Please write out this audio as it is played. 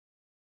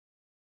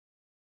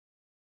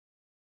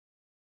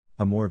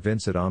Amor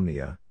Vincit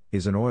Omnia,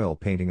 is an oil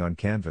painting on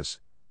canvas,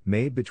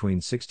 made between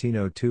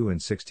 1602 and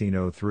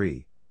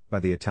 1603, by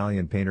the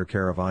Italian painter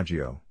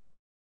Caravaggio.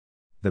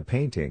 The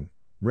painting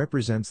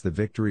represents the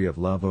victory of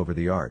love over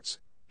the arts,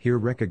 here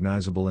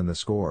recognizable in the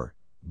score,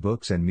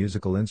 books and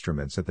musical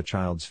instruments at the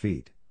child's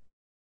feet.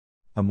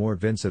 Amor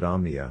Vincit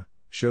Omnia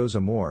shows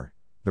Amor,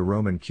 the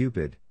Roman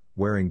Cupid,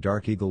 wearing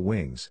dark eagle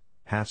wings,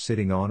 half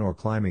sitting on or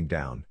climbing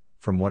down,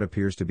 from what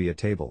appears to be a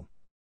table.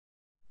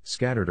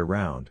 Scattered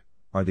around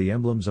are the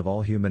emblems of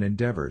all human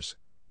endeavors: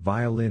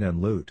 violin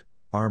and lute,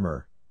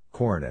 armor,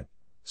 coronet,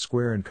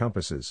 square and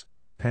compasses,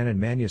 pen and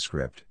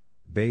manuscript,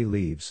 bay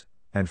leaves,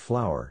 and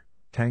flower,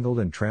 tangled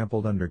and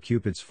trampled under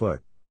Cupid's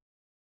foot.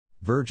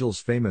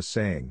 Virgil's famous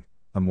saying,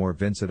 Amor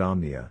Vincit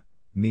Omnia,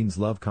 means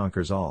love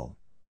conquers all.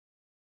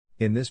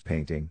 In this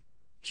painting,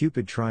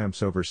 Cupid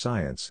triumphs over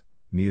science,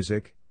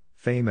 music,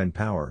 fame and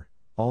power.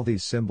 All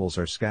these symbols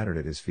are scattered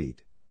at his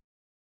feet.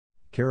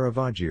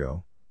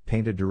 Caravaggio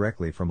painted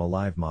directly from a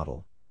live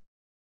model.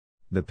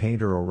 The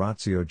painter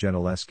Orazio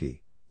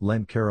Gentileschi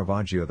lent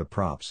Caravaggio the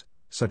props,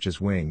 such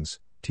as wings,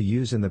 to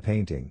use in the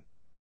painting.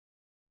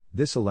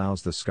 This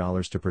allows the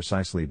scholars to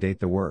precisely date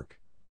the work.